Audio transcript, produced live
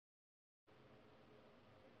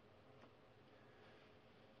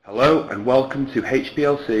Hello and welcome to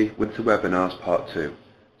HPLC Winter Webinars Part 2,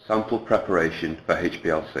 Sample Preparation for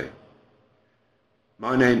HPLC.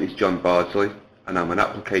 My name is Jon Bardsley and I'm an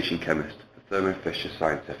application chemist for Thermo Fisher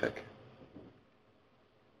Scientific.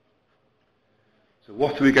 So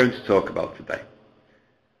what are we going to talk about today?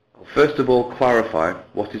 I'll first of all clarify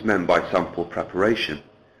what is meant by sample preparation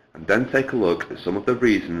and then take a look at some of the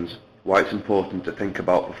reasons why it's important to think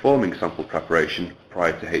about performing sample preparation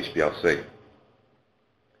prior to HPLC.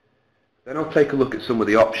 Then I'll take a look at some of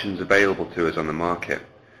the options available to us on the market,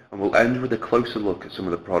 and we'll end with a closer look at some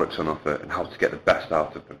of the products on offer and how to get the best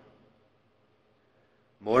out of them.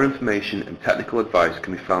 More information and technical advice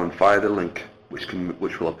can be found via the link which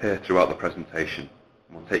will appear throughout the presentation,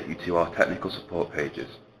 and will take you to our technical support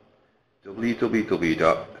pages,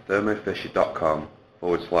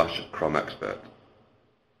 www.thermofisher.com/ChromExpert.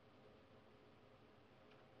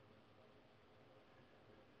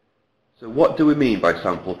 So what do we mean by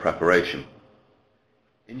sample preparation?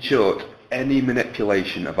 In short, any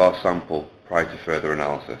manipulation of our sample prior to further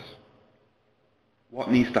analysis.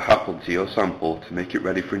 What needs to happen to your sample to make it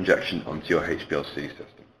ready for injection onto your HPLC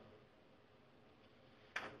system?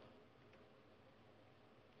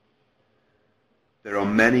 There are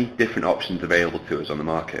many different options available to us on the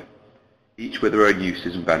market, each with their own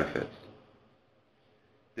uses and benefits.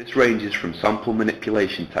 This ranges from sample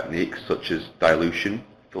manipulation techniques such as dilution,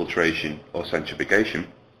 filtration or centrifugation,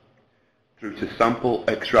 through to sample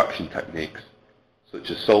extraction techniques such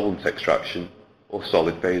as solvent extraction or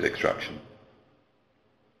solid phase extraction.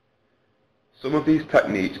 Some of these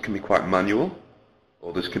techniques can be quite manual,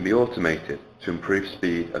 others can be automated to improve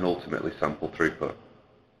speed and ultimately sample throughput.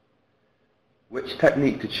 Which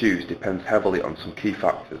technique to choose depends heavily on some key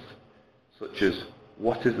factors, such as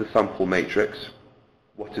what is the sample matrix,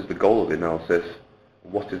 what is the goal of the analysis,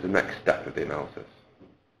 and what is the next step of the analysis.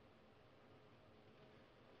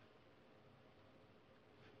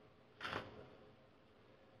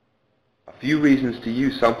 A few reasons to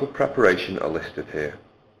use sample preparation are listed here.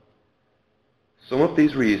 Some of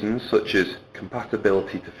these reasons, such as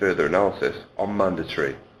compatibility to further analysis, are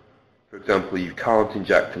mandatory. For example, you can't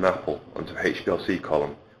inject an apple onto a HPLC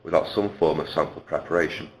column without some form of sample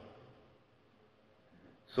preparation.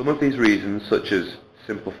 Some of these reasons, such as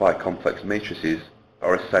simplify complex matrices,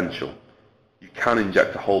 are essential. You can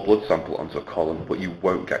inject a whole blood sample onto a column, but you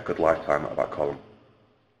won't get good lifetime out of that column.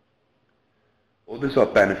 Others are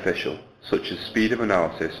beneficial, such as speed of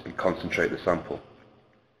analysis and concentrate the sample.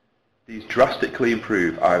 These drastically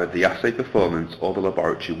improve either the assay performance or the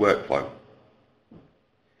laboratory workflow.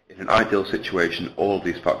 In an ideal situation, all of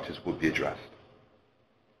these factors would be addressed.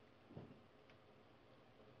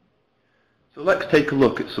 So let's take a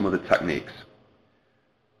look at some of the techniques.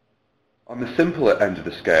 On the simpler end of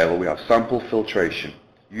the scale, we have sample filtration,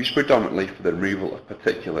 used predominantly for the removal of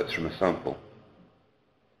particulates from a sample.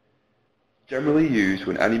 Generally used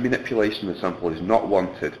when any manipulation of the sample is not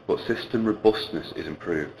wanted, but system robustness is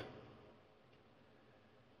improved.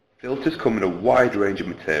 Filters come in a wide range of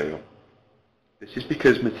material. This is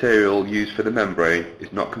because material used for the membrane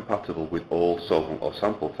is not compatible with all solvent or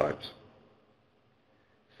sample types.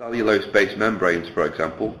 Cellulose-based membranes, for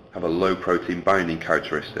example, have a low protein binding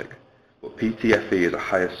characteristic, but PTFE has a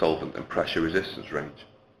higher solvent and pressure resistance range.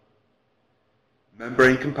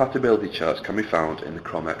 Membrane compatibility charts can be found in the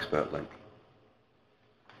ChromExpert link.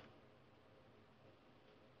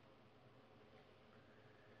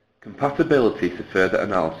 Compatibility to further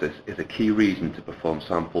analysis is a key reason to perform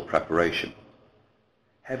sample preparation.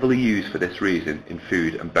 Heavily used for this reason in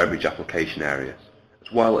food and beverage application areas,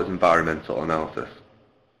 as well as environmental analysis.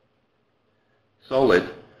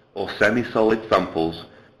 Solid or semi-solid samples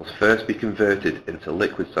must first be converted into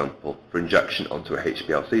liquid sample for injection onto a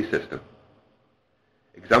HPLC system.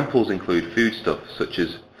 Examples include foodstuffs such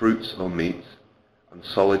as fruits or meats, and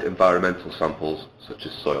solid environmental samples such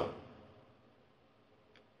as soil.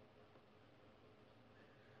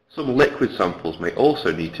 Some liquid samples may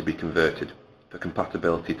also need to be converted for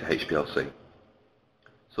compatibility to HPLC,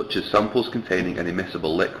 such as samples containing an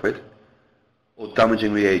immiscible liquid or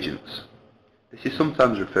damaging reagents. This is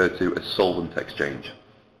sometimes referred to as solvent exchange.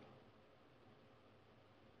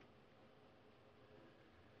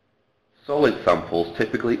 Solid samples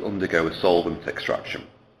typically undergo a solvent extraction.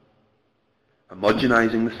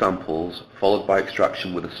 Homogenizing the samples followed by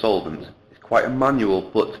extraction with a solvent is quite a manual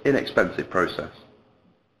but inexpensive process.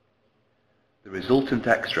 The resultant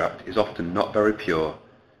extract is often not very pure,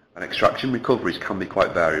 and extraction recoveries can be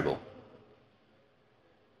quite variable.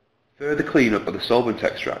 Further cleanup of the solvent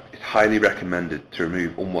extract is highly recommended to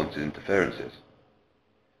remove unwanted interferences.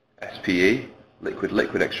 SPE,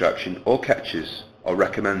 liquid-liquid extraction, or catches are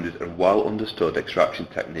recommended and well understood extraction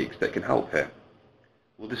techniques that can help here.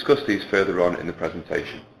 We'll discuss these further on in the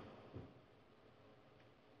presentation.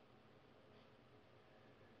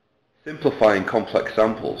 Simplifying complex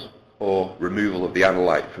samples, or removal of the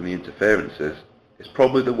analyte from the interferences, is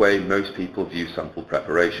probably the way most people view sample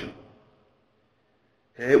preparation.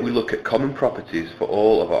 Here we look at common properties for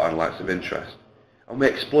all of our analytes of interest, and we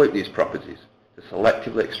exploit these properties to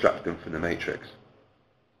selectively extract them from the matrix.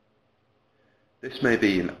 This may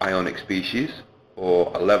be an ionic species,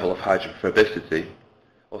 or a level of hydrophobicity,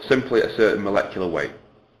 or simply a certain molecular weight.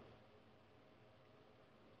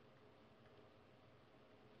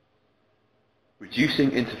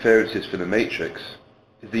 Reducing interferences from the matrix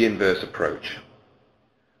is the inverse approach.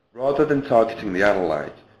 Rather than targeting the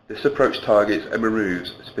analyte, this approach targets and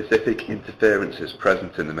removes specific interferences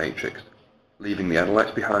present in the matrix, leaving the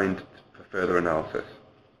analytes behind for further analysis.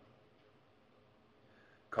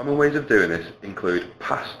 Common ways of doing this include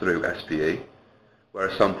pass-through SPE, where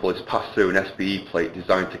a sample is passed through an SPE plate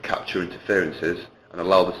designed to capture interferences and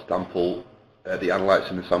allow the analytes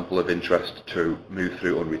in the sample of interest to move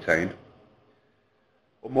through unretained.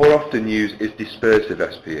 Or more often used is dispersive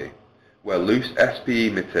SPE, where loose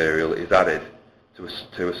SPE material is added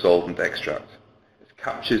to a solvent extract. It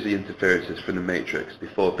captures the interferences from the matrix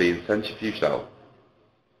before being centrifuged out.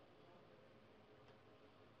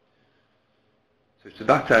 So to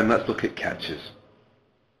that end, let's look at catches.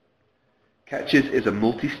 Catches is a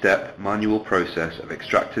multi-step manual process of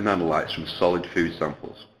extracting analytes from solid food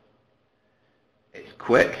samples. It's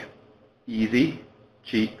quick, easy,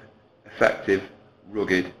 cheap, effective,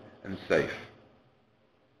 rugged, and safe.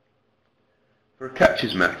 For a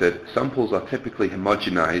catches method, samples are typically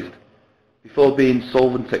homogenized before being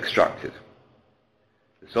solvent extracted.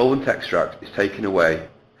 The solvent extract is taken away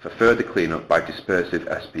for further cleanup by dispersive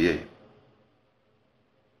SPE.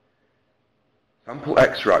 Sample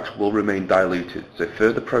extracts will remain diluted, so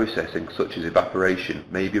further processing such as evaporation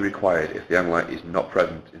may be required if the analyte is not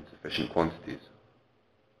present in sufficient quantities.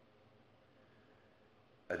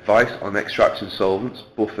 Advice on extraction solvents,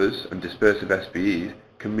 buffers, and dispersive SPEs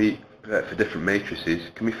can be, for different matrices,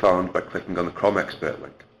 can be found by clicking on the ChromExpert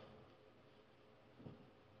link.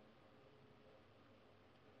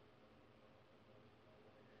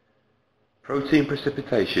 Protein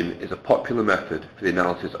precipitation is a popular method for the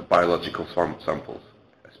analysis of biological samples,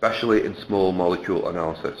 especially in small molecule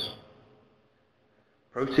analysis.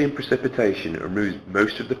 Protein precipitation removes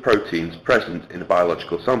most of the proteins present in a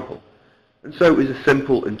biological sample, and so is a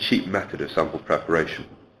simple and cheap method of sample preparation.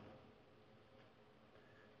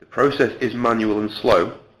 The process is manual and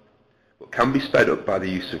slow, but can be sped up by the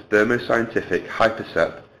use of Thermo Scientific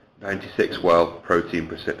Hypersep 96 well protein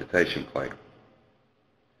precipitation plate.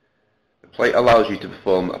 The plate allows you to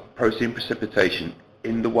perform a protein precipitation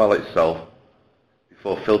in the well itself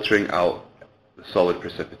before filtering out the solid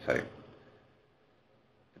precipitate.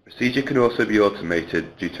 The procedure can also be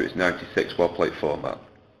automated due to its 96 well plate format.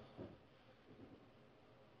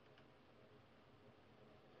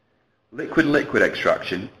 Liquid-liquid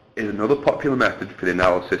extraction is another popular method for the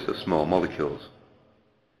analysis of small molecules.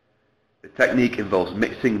 The technique involves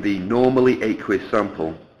mixing the normally aqueous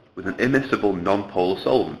sample with an immiscible non-polar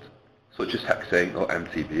solvent, such as hexane or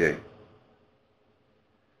MTBE.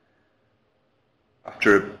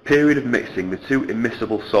 After a period of mixing, the two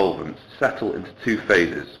immiscible solvents settle into two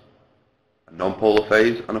phases, a non-polar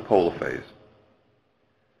phase and a polar phase.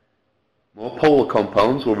 More polar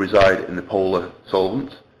compounds will reside in the polar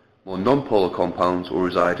solvent, more non-polar compounds will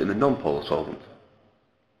reside in the non-polar solvent.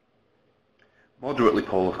 Moderately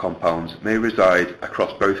polar compounds may reside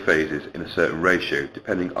across both phases in a certain ratio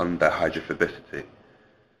depending on their hydrophobicity,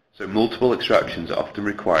 so multiple extractions are often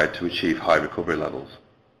required to achieve high recovery levels.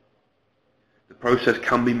 The process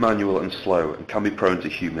can be manual and slow and can be prone to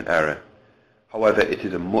human error. However, it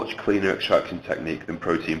is a much cleaner extraction technique than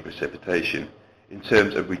protein precipitation in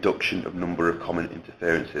terms of reduction of number of common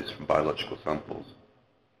interferences from biological samples.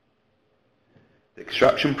 The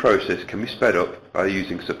extraction process can be sped up by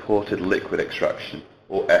using supported liquid extraction,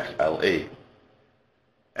 or SLE.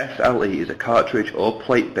 SLE is a cartridge or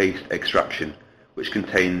plate-based extraction which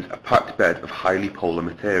contains a packed bed of highly polar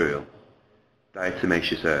material,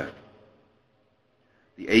 diatomaceous earth.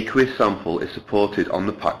 The aqueous sample is supported on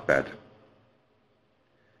the packed bed.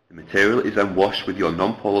 The material is then washed with your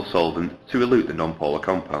non-polar solvent to elute the non-polar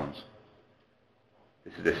compounds.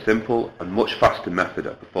 This is a simple and much faster method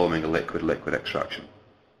of performing a liquid-liquid extraction.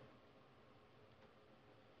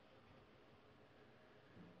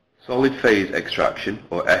 Solid phase extraction,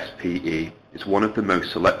 or SPE, is one of the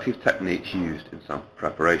most selective techniques used in sample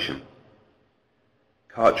preparation.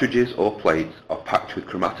 Cartridges or plates are packed with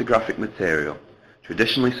chromatographic material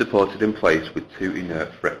traditionally supported in place with two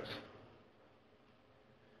inert frits.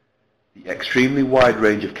 The extremely wide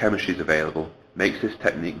range of chemistries available makes this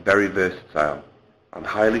technique very versatile, and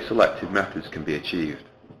highly selective methods can be achieved.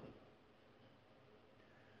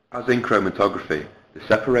 As in chromatography, the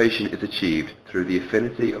separation is achieved through the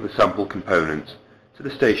affinity of the sample components to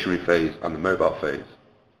the stationary phase and the mobile phase.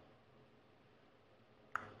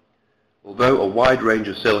 Although a wide range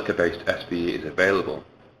of silica-based SPE is available,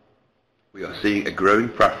 we are seeing a growing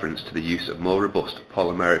preference to the use of more robust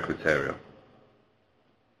polymeric material.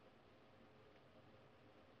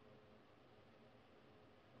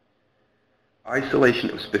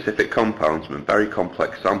 Isolation of specific compounds from very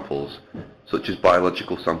complex samples, such as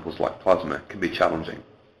biological samples like plasma, can be challenging.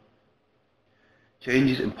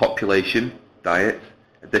 Changes in population, diet,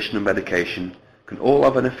 additional medication can all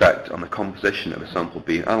have an effect on the composition of a sample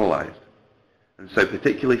being analysed, and so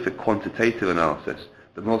particularly for quantitative analysis,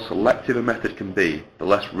 the more selective a method can be, the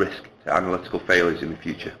less risk to analytical failures in the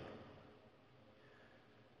future.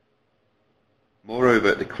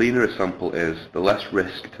 Moreover, the cleaner a sample is, the less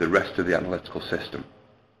risk to the rest of the analytical system.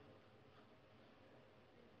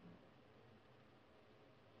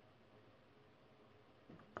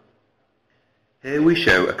 Here we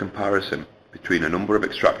show a comparison between a number of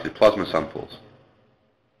extracted plasma samples.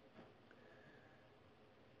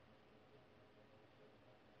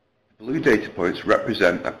 The blue data points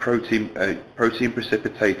represent a protein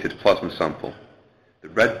precipitated plasma sample. The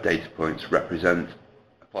red data points represent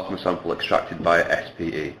plasma sample extracted via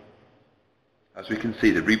SPE. As we can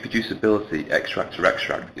see, the reproducibility extract to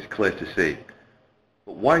extract is clear to see.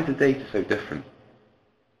 But why is the data so different?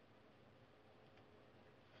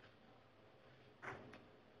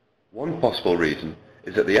 One possible reason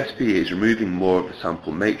is that the SPE is removing more of the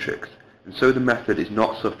sample matrix, and so the method is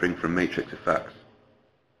not suffering from matrix effects.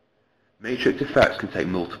 Matrix effects can take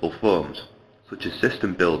multiple forms, such as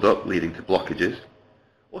system build-up leading to blockages,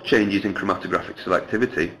 or changes in chromatographic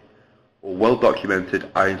selectivity, or well-documented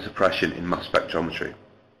ion suppression in mass spectrometry.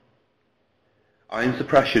 Ion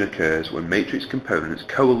suppression occurs when matrix components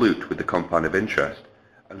co-elute with the compound of interest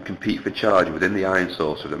and compete for charge within the ion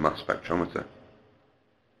source of the mass spectrometer.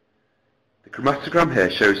 The chromatogram here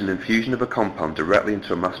shows an infusion of a compound directly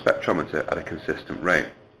into a mass spectrometer at a consistent rate.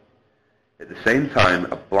 At the same time,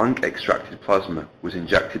 a blank extracted plasma was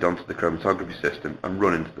injected onto the chromatography system and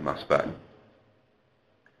run into the mass spec.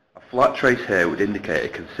 A flat trace here would indicate a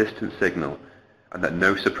consistent signal and that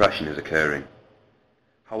no suppression is occurring.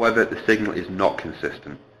 However, the signal is not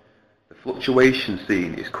consistent. The fluctuation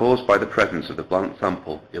seen is caused by the presence of the blank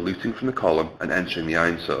sample eluting from the column and entering the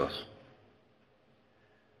ion source.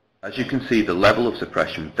 As you can see, the level of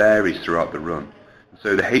suppression varies throughout the run, and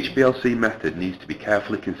so the HPLC method needs to be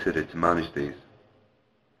carefully considered to manage these.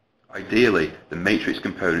 Ideally, the matrix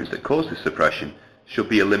components that cause this suppression should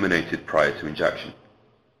be eliminated prior to injection.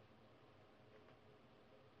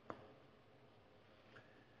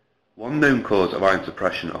 One known cause of ion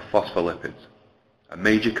suppression are phospholipids, a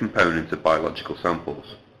major component of biological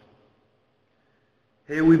samples.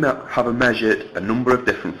 Here we have measured a number of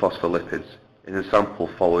different phospholipids in a sample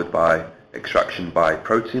followed by extraction by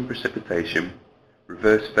protein precipitation,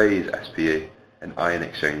 reverse phase SPE, and ion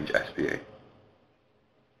exchange SPE.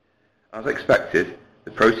 As expected,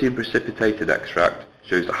 the protein precipitated extract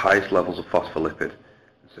shows the highest levels of phospholipid,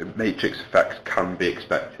 so matrix effects can be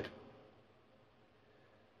expected.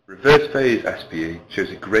 Reverse phase SPE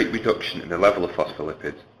shows a great reduction in the level of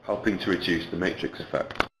phospholipids, helping to reduce the matrix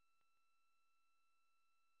effect.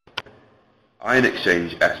 Ion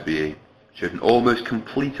exchange SPE showed an almost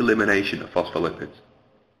complete elimination of phospholipids,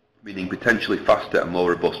 meaning potentially faster and more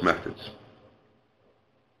robust methods.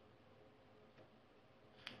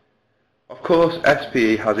 Of course,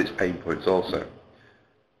 SPE has its pain points also.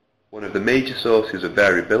 One of the major sources of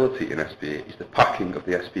variability in SPE is the packing of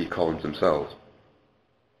the SPE columns themselves.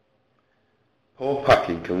 Poor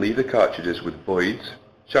packing can leave the cartridges with voids,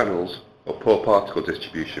 channels, or poor particle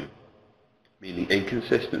distribution, meaning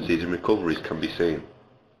inconsistencies and recoveries can be seen.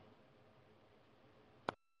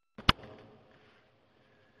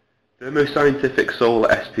 Thermo Scientific Solar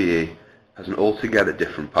SPE has an altogether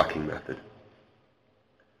different packing method.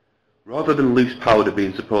 Rather than loose powder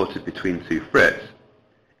being supported between two frits,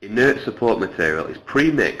 inert support material is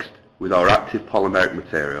pre-mixed with our active polymeric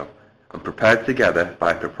material and prepared together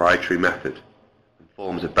by a proprietary method, and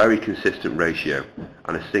forms a very consistent ratio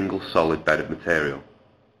and a single solid bed of material.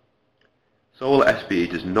 Solar SPE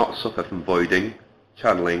does not suffer from voiding,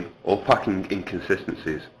 channeling, or packing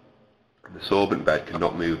inconsistencies, and the sorbent bed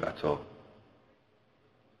cannot move at all.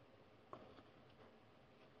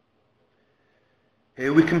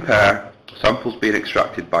 Here we compare samples being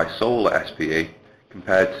extracted by solar SPE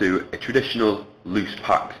compared to a traditional loose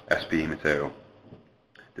packed SPE material.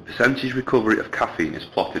 The percentage recovery of caffeine is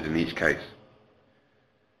plotted in each case.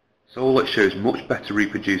 Solar shows much better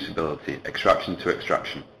reproducibility extraction to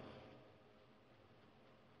extraction.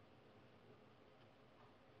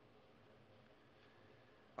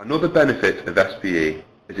 Another benefit of SPE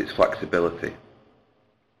is its flexibility.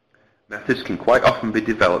 Methods can quite often be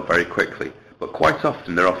developed very quickly, but quite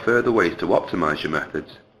often there are further ways to optimize your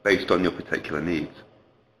methods based on your particular needs.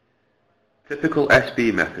 Typical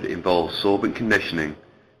SPE method involves solvent conditioning,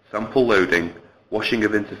 sample loading, washing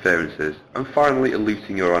of interferences, and finally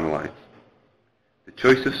eluting your analytes. The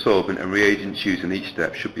choice of solvent and reagents used in each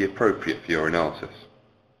step should be appropriate for your analysis.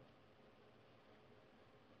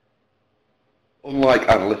 Unlike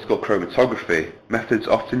analytical chromatography, methods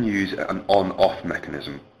often use an on-off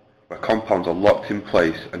mechanism, where compounds are locked in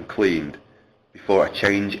place and cleaned before a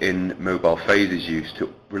change in mobile phase is used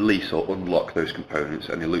to release or unlock those components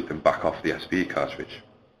and elute them back off the SPE cartridge.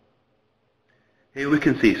 Here we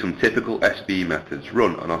can see some typical SPE methods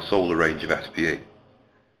run on our solar range of SPE.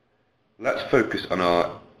 Let's focus on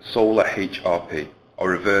our solar HRP, or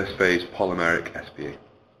reverse phase polymeric SPE.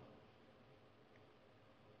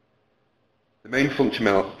 The main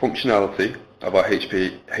functionality of our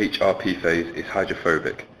HRP phase is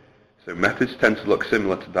hydrophobic, so methods tend to look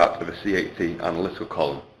similar to that of a C18 analytical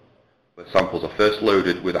column, where samples are first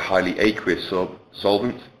loaded with a highly aqueous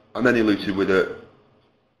solvent and then eluted with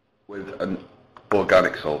an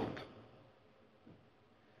organic solvent.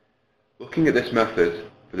 Looking at this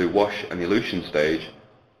method for the wash and elution stage,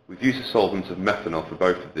 we've used a solvent of methanol for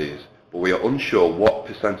both of these, but we are unsure what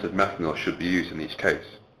 % of methanol should be used in each case.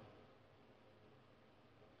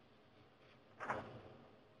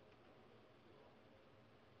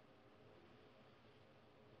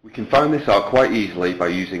 We can find this out quite easily by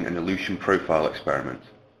using an elution profile experiment.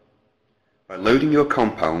 By loading your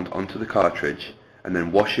compound onto the cartridge and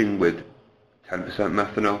then washing with 10%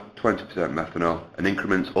 methanol, 20% methanol, and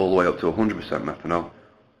increments all the way up to 100% methanol,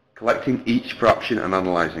 collecting each fraction and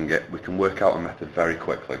analysing it, we can work out a method very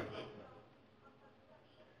quickly.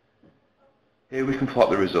 Here we can plot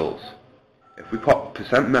the results. If we plot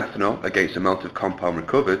percent methanol against the amount of compound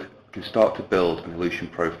recovered, we can start to build an elution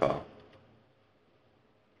profile.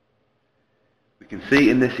 We can see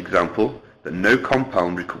in this example that no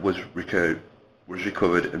compound was recovered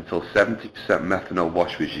until 70% methanol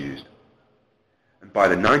wash was used. And by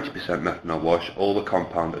the 90% methanol wash, all the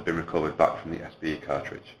compound had been recovered back from the SPE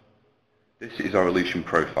cartridge. This is our elution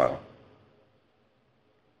profile.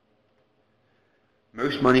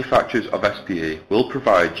 Most manufacturers of SPE will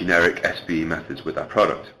provide generic SPE methods with their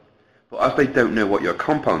product, but as they don't know what your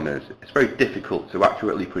compound is, it's very difficult to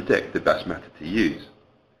accurately predict the best method to use.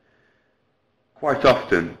 Quite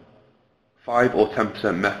often, 5 or 10%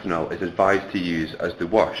 methanol is advised to use as the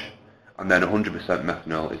wash, and then 100%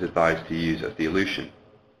 methanol is advised to use as the elution.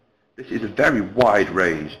 This is a very wide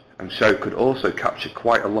range, and so could also capture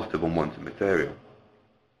quite a lot of unwanted material.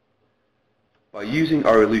 By using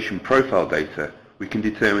our elution profile data, we can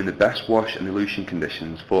determine the best wash and elution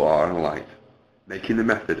conditions for our analyte, making the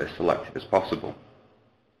method as selective as possible.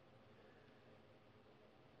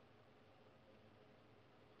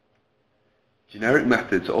 Generic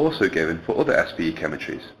methods are also given for other SPE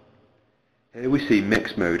chemistries. Here we see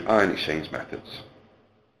mixed mode ion exchange methods.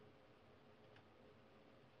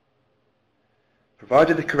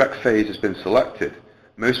 Provided the correct phase has been selected,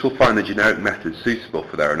 most will find the generic method suitable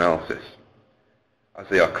for their analysis, as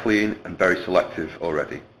they are clean and very selective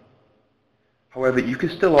already. However, you can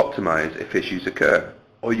still optimize if issues occur,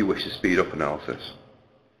 or you wish to speed up analysis.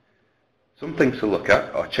 Some things to look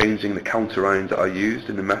at are changing the counter ions that are used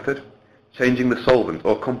in the method, changing the solvent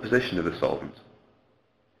or composition of the solvent.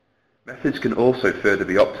 Methods can also further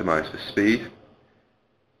be optimized for speed.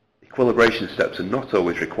 Equilibration steps are not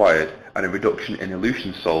always required, and a reduction in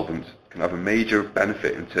elution solvent can have a major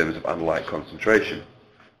benefit in terms of analyte concentration.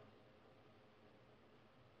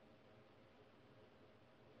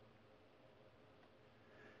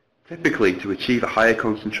 Typically, to achieve a higher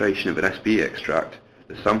concentration of an SPE extract,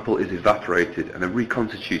 the sample is evaporated and then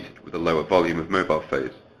reconstituted with a lower volume of mobile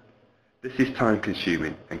phase. This is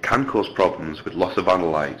time-consuming and can cause problems with loss of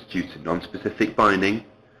analytes due to non-specific binding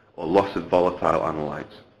or loss of volatile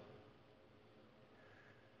analytes.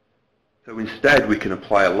 So instead, we can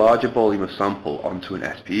apply a larger volume of sample onto an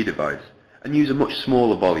SPE device and use a much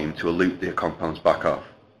smaller volume to elute the compounds back off.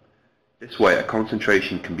 This way, a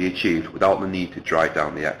concentration can be achieved without the need to dry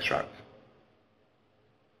down the extract.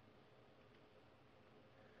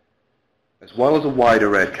 As well as a wide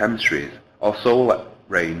array of chemistries, our solar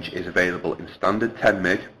range is available in standard 10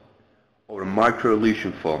 mg or a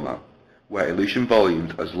microelution format, where elution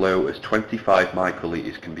volumes as low as 25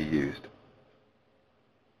 microliters can be used.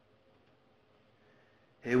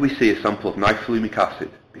 Here we see a sample of nitroflumic acid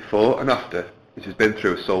before and after it has been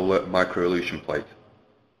through a solar microelution plate.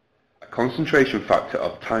 A concentration factor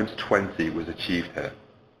of times 20 was achieved here.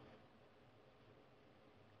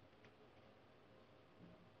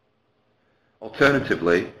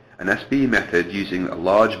 Alternatively, an SBE method using a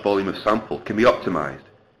large volume of sample can be optimized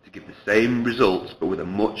to give the same results but with a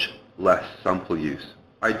much less sample use,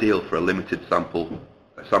 ideal for a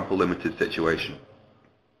sample limited situation.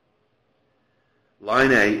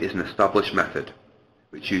 Line A is an established method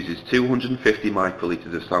which uses 250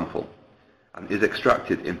 microliters of sample and is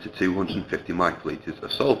extracted into 250 microliters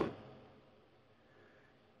of solvent.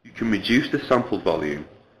 You can reduce the sample volume,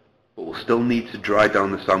 but will still need to dry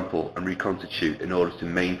down the sample and reconstitute in order to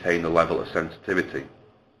maintain the level of sensitivity,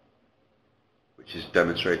 which is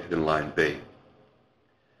demonstrated in line B.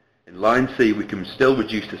 In line C, we can still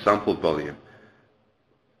reduce the sample volume,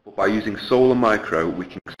 but by using solar micro, we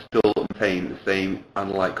can still obtain the same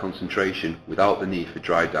analyte concentration without the need for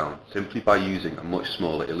dry down, simply by using a much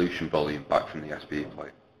smaller elution volume back from the SBE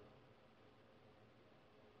plate.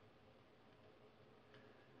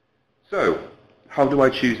 So, how do I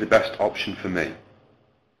choose the best option for me?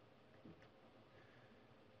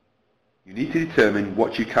 You need to determine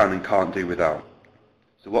what you can and can't do without.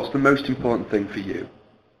 So what's the most important thing for you?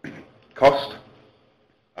 Cost,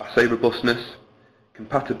 assay robustness,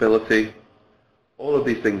 compatibility, all of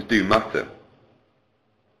these things do matter.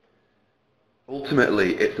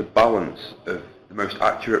 Ultimately, it's a balance of the most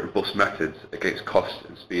accurate, robust methods against cost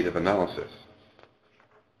and speed of analysis.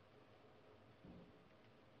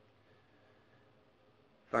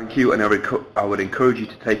 Thank you, and I would encourage you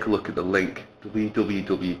to take a look at the link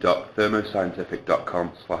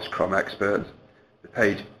www.thermoscientific.com/ChromExpert. The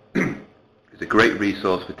page is a great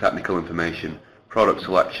resource for technical information, product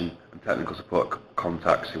selection, and technical support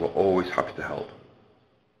contacts who are always happy to help.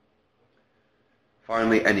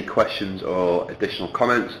 Finally, any questions or additional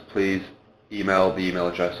comments, please email the email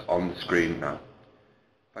address on the screen now.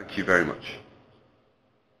 Thank you very much.